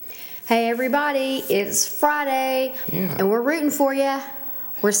Hey everybody, it's Friday, and we're rooting for you.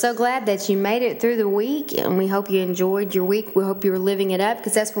 We're so glad that you made it through the week, and we hope you enjoyed your week. We hope you were living it up,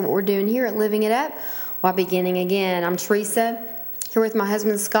 because that's what we're doing here at Living It Up while beginning again. I'm Teresa, here with my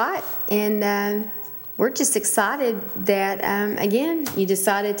husband Scott, and we're just excited that, again, you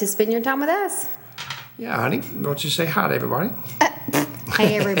decided to spend your time with us. Yeah, honey, don't you say hi to everybody?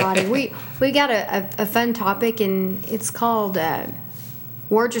 Hey everybody, we got a fun topic, and it's called...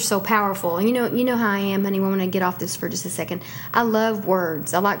 words are so powerful. And you know how I am, honey. I want to get off this for just a second. I love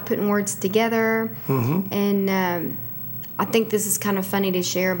words. I like putting words together. Mm-hmm. And I think this is kind of funny to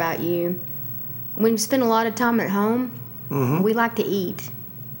share about you. When we spend a lot of time at home, we like to eat.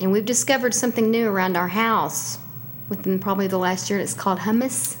 And we've discovered something new around our house within probably the last year. It's called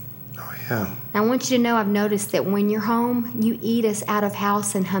hummus. Oh, yeah. I want you to know I've noticed that when you're home, you eat us out of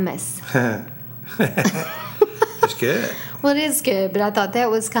house and hummus. It's good. Well, it is good, but I thought that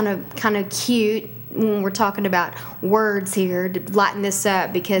was kind of cute when we're talking about words here to lighten this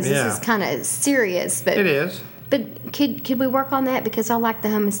up, because this is kind of serious. But it is. But could we work on that, because I like the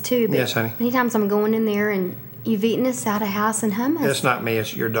hummus too? But yes, honey. Many times I'm going in there and you've eaten us out of house and hummus. It's not me.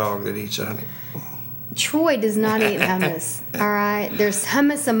 It's your dog that eats it, honey. Troy does not eat hummus. All right, there's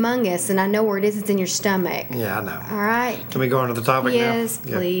hummus among us, and I know where it is. It's in your stomach. Yeah, I know. All right. Can we go on to the topic now? Yes,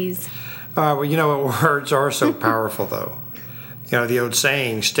 please. Well, you know what? Words are so powerful, though. You know, the old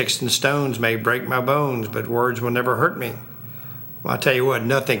saying, sticks and stones may break my bones, but words will never hurt me. Well, I tell you what,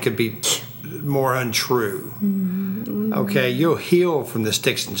 nothing could be more untrue. Mm-hmm. Okay, you'll heal from the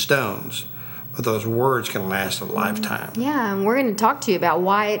sticks and stones, but those words can last a lifetime. Yeah, and we're going to talk to you about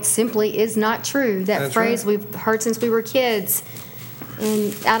why it simply is not true. That's phrase right. We've heard since we were kids.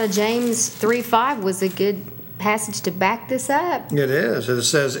 And out of James 3:5 was a good passage to back this up. It is. It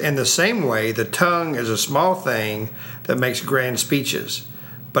says, in the same way, the tongue is a small thing that makes grand speeches,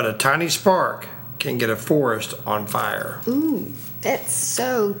 but a tiny spark can get a forest on fire. Ooh, that's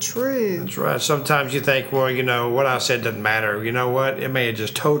so true. That's right. Sometimes you think, well, you know, what I said doesn't matter. You know what? It may have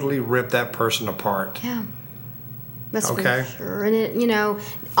just totally ripped that person apart. Yeah. That's okay. For sure. And it,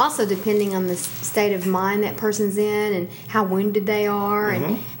 also depending on the state of mind that person's in and how wounded they are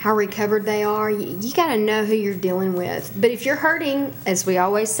and how recovered they are, you got to know who you're dealing with. But if you're hurting, as we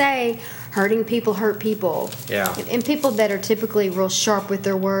always say, hurting people hurt people. Yeah. And people that are typically real sharp with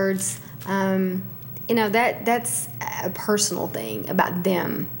their words, that's a personal thing about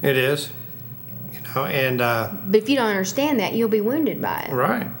them. It is. And but if you don't understand that, you'll be wounded by it.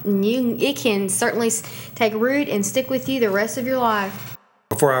 Right. And it can certainly take root and stick with you the rest of your life.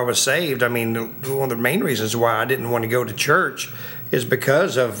 Before I was saved, I mean, one of the main reasons why I didn't want to go to church is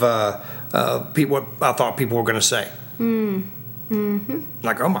because of what I thought people were going to say. Mm-hmm.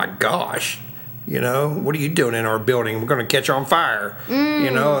 Like, oh my gosh, what are you doing in our building? We're going to catch on fire.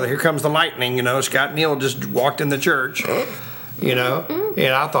 Here comes the lightning. Scott Neal just walked in the church. And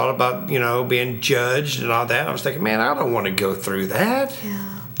I thought about, being judged and all that. I was thinking, man, I don't want to go through that.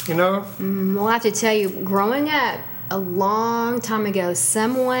 Yeah. Well, I have to tell you, growing up a long time ago,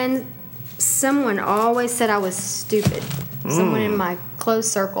 someone always said I was stupid. Someone in my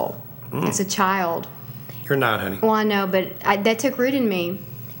close circle as a child. You're not, honey. Well, I know, but that took root in me.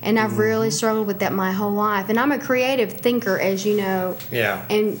 And I've really struggled with that my whole life. And I'm a creative thinker, as you know. Yeah.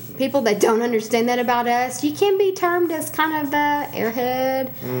 And people that don't understand that about us, you can be termed as kind of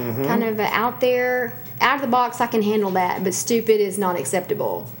airhead, kind of out there. Out of the box, I can handle that. But stupid is not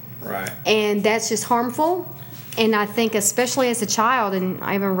acceptable. Right. And that's just harmful. And I think especially as a child, and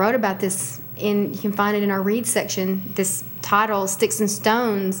I even wrote about this, you can find it in our read section, this title, Sticks and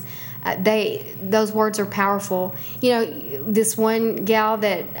Stones. Those words are powerful. This one gal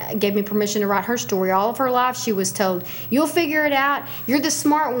that gave me permission to write her story, all of her life she was told, you'll figure it out, you're the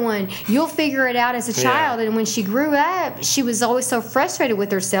smart one, you'll figure it out as a child. And when she grew up, she was always so frustrated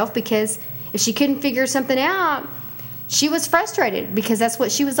with herself, because if she couldn't figure something out, she was frustrated, because that's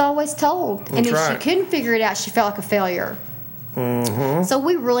what she was always told. And if she couldn't figure it out, she felt like a failure. So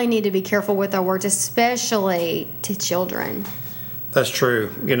we really need to be careful with our words, especially to children. That's true,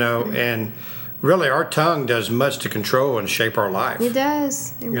 and really our tongue does much to control and shape our life. It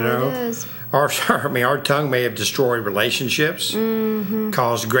does. It really does. Our tongue may have destroyed relationships,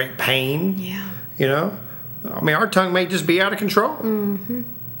 caused great pain. Yeah. Our tongue may just be out of control.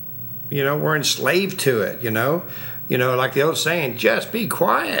 We're enslaved to it, like the old saying, just be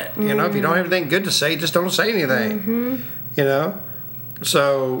quiet. If you don't have anything good to say, just don't say anything.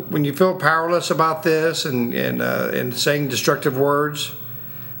 So when you feel powerless about this and saying destructive words,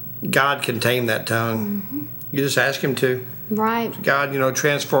 God can tame that tongue. You just ask Him to. Right. God,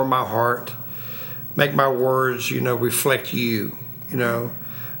 transform my heart. Make my words, reflect You.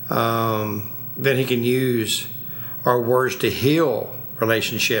 then He can use our words to heal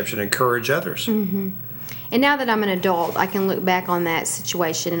relationships and encourage others. Mm-hmm. And now that I'm an adult, I can look back on that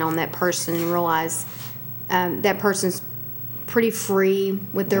situation and on that person and realize that person's pretty free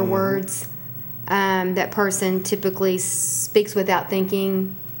with their words. That person typically speaks without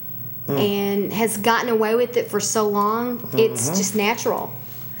thinking and has gotten away with it for so long, it's just natural.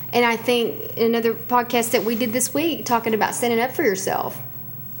 And I think another podcast that we did this week, talking about standing up for yourself,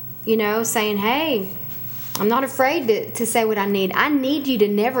 saying, hey, I'm not afraid to say what I need. I need you to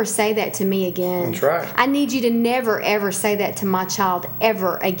never say that to me again. That's right. I need you to never, ever say that to my child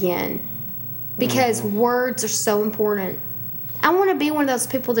ever again. Because words are so important. I want to be one of those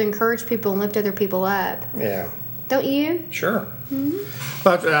people to encourage people and lift other people up. Yeah. Don't you? Sure.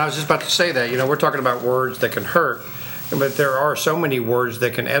 But I was just about to say that, we're talking about words that can hurt, but there are so many words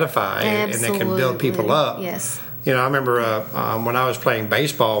that can edify and that can build people up. Yes. I remember when I was playing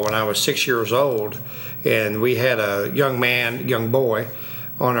baseball when I was 6 years old, and we had a young boy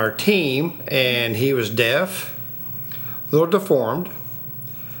on our team, and he was deaf, a little deformed.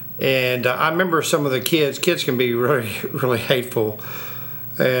 And I remember some of the kids can be really, really hateful,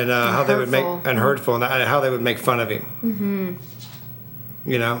 and how they would make and hurtful, and how they would make fun of him.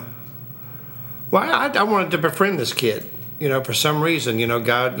 Well, I wanted to befriend this kid. For some reason,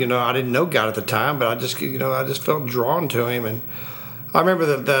 God. I didn't know God at the time, but I just felt drawn to him. And I remember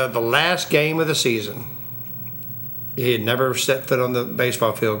the last game of the season. He had never set foot on the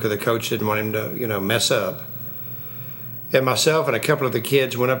baseball field because the coach didn't want him to, mess up. And myself and a couple of the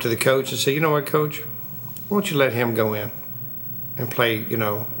kids went up to the coach and said, "You know what, Coach? Why don't you let him go in and play,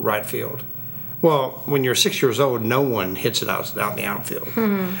 right field?" Well, when you're 6 years old, no one hits it out in the outfield.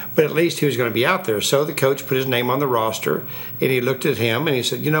 But at least he was going to be out there. So the coach put his name on the roster, and he looked at him and he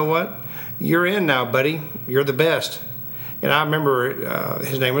said, "You know what? You're in now, buddy. You're the best." And I remember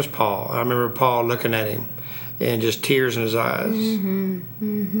his name was Paul. I remember Paul looking at him and just tears in his eyes.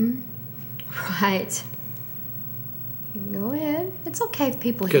 Right. Go ahead. It's okay if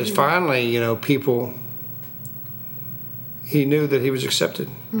people hear you. Because finally, he knew that he was accepted.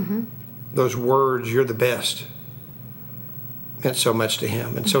 Those words, "You're the best," meant so much to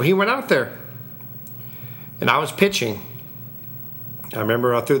him. And so he went out there. And I was pitching. I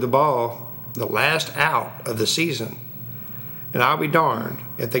remember I threw the ball the last out of the season. And I'll be darned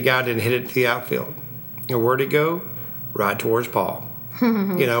if the guy didn't hit it to the outfield. And where'd it go? Right towards Paul.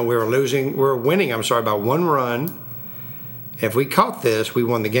 We were winning, by 1 run. If we caught this, we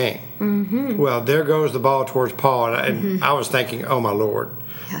won the game. Well, there goes the ball towards Paul, and I was thinking, "Oh my Lord!"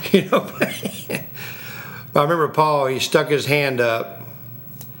 But I remember Paul. He stuck his hand up,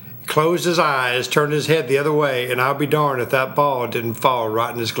 closed his eyes, turned his head the other way, and I'll be darned if that ball didn't fall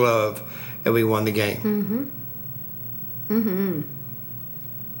right in his glove, and we won the game.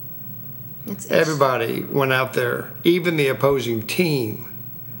 Everybody went out there, even the opposing team,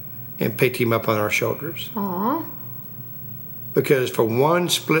 and picked him up on our shoulders. Aww. Because for one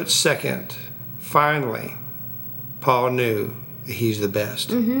split second, finally, Paul knew that he's the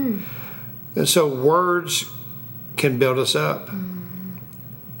best. And so words can build us up.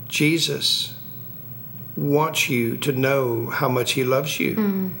 Jesus wants you to know how much he loves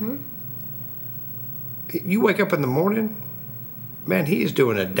you. You wake up in the morning, man, he is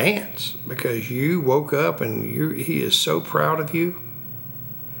doing a dance because you woke up and he is so proud of you.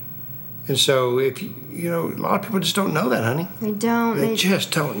 And so, if a lot of people just don't know that, honey. They don't. They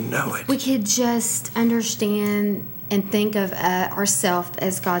just don't know it. We could just understand and think of ourselves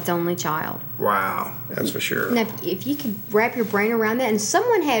as God's only child. Wow, that's for sure. Now, if you could wrap your brain around that, and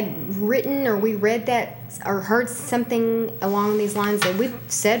someone had written or we read that or heard something along these lines that we've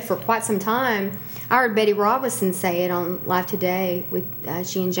said for quite some time. I heard Betty Robinson say it on Live Today with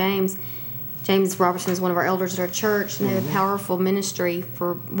she and James. James Robertson is one of our elders at our church, and they have a powerful ministry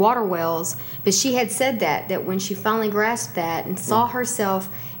for water wells. But she had said that when she finally grasped that and saw herself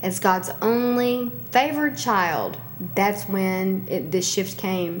as God's only favored child, that's when this shift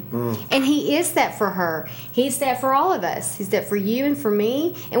came. And he is that for her. He's that for all of us. He's that for you and for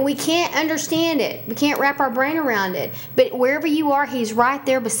me. And we can't understand it. We can't wrap our brain around it. But wherever you are, he's right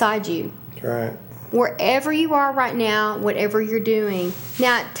there beside you. That's right. Wherever you are right now, whatever you're doing.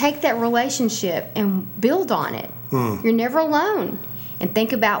 Now, take that relationship and build on it. You're never alone. And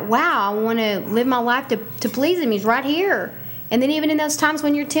think about, wow, I want to live my life to please him. He's right here. And then even in those times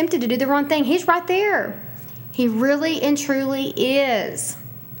when you're tempted to do the wrong thing, he's right there. He really and truly is.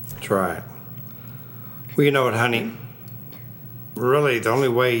 That's right. Well, you know what, honey? Really, the only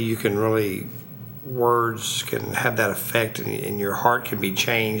way you can really... words can have that effect, and your heart can be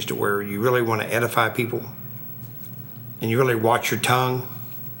changed to where you really want to edify people and you really watch your tongue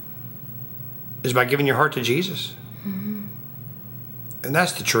is by giving your heart to Jesus. And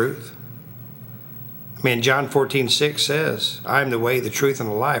that's the truth. I mean, John 14:6 says, I am the way, the truth, and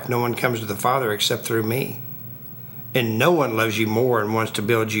the life. No one comes to the Father except through me. And no one loves you more and wants to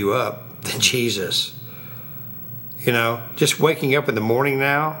build you up than Jesus. You know, just waking up in the morning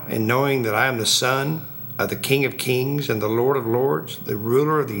now and knowing that I am the son of the King of Kings and the Lord of Lords, the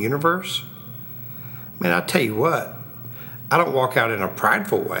ruler of the universe. Man, I'll tell you what, I don't walk out in a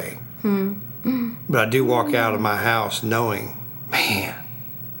prideful way, but I do walk out of my house knowing, man,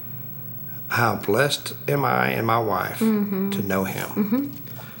 how blessed am I and my wife to know him.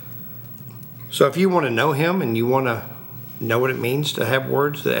 So if you want to know him and you want to know what it means to have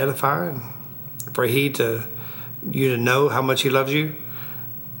words that edify and for you to know how much he loves you,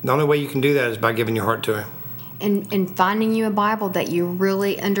 the only way you can do that is by giving your heart to him. And finding you a Bible that you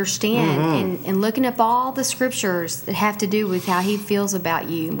really understand and looking up all the scriptures that have to do with how he feels about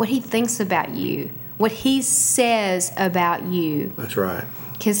you, what he thinks about you, what he says about you. That's right.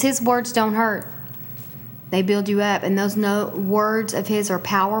 Because his words don't hurt. They build you up. And those words of his are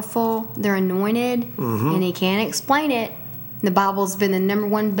powerful. They're anointed. And he can't explain it. The Bible's been the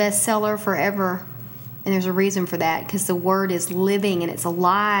 #1 bestseller forever. And there's a reason for that. Because the word is living and it's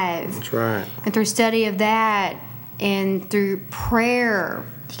alive. That's right. And through study of that and through prayer,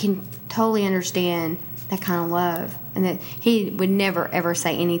 you can totally understand that kind of love. And that he would never, ever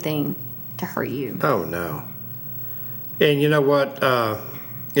say anything to hurt you. Oh, no. And you know what?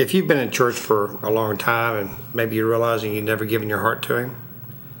 If you've been in church for a long time and maybe you're realizing you've never given your heart to him,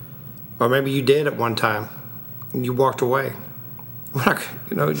 or maybe you did at one time and you walked away.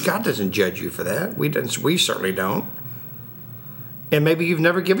 You know, God doesn't judge you for that. We certainly don't. And maybe you've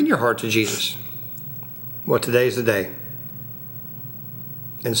never given your heart to Jesus. Well, today's the day.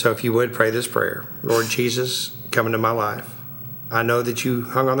 And so if you would pray this prayer, Lord Jesus, come into my life. I know that you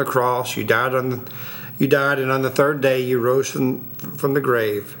hung on the cross, you died, and on the third day you rose from the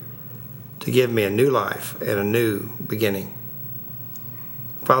grave to give me a new life and a new beginning.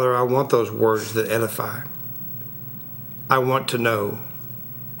 Father, I want those words that edify. I want to know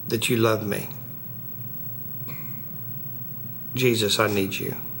that you love me. Jesus, I need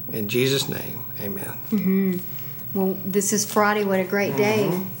you. In Jesus' name, amen. Well, this is Friday. What a great day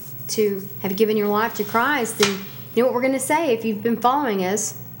to have given your life to Christ. And you know what we're going to say? If you've been following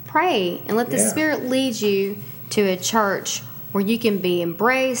us, pray and let the Spirit lead you to a church where you can be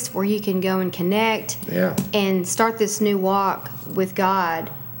embraced, where you can go and connect and start this new walk with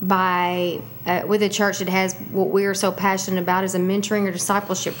God by with a church that has what we are so passionate about as a mentoring or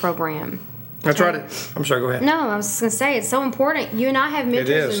discipleship program. That's right. I'm sorry, go ahead. No, I was just going to say, it's so important. You and I have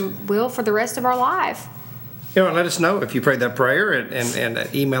mentors and will for the rest of our life. You know, let us know if you prayed that prayer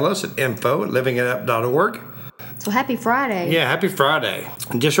and email us at info@livingitup.org. So happy Friday. Yeah, happy Friday.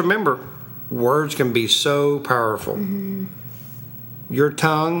 And just remember, words can be so powerful. Your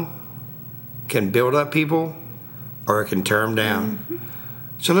tongue can build up people or it can tear them down.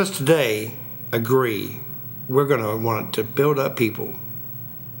 So let's today agree we're going to want to build up people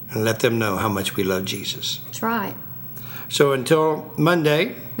and let them know how much we love Jesus. That's right. So until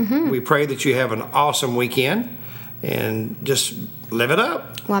Monday, we pray that you have an awesome weekend and just live it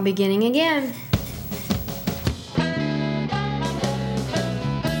up. While beginning again.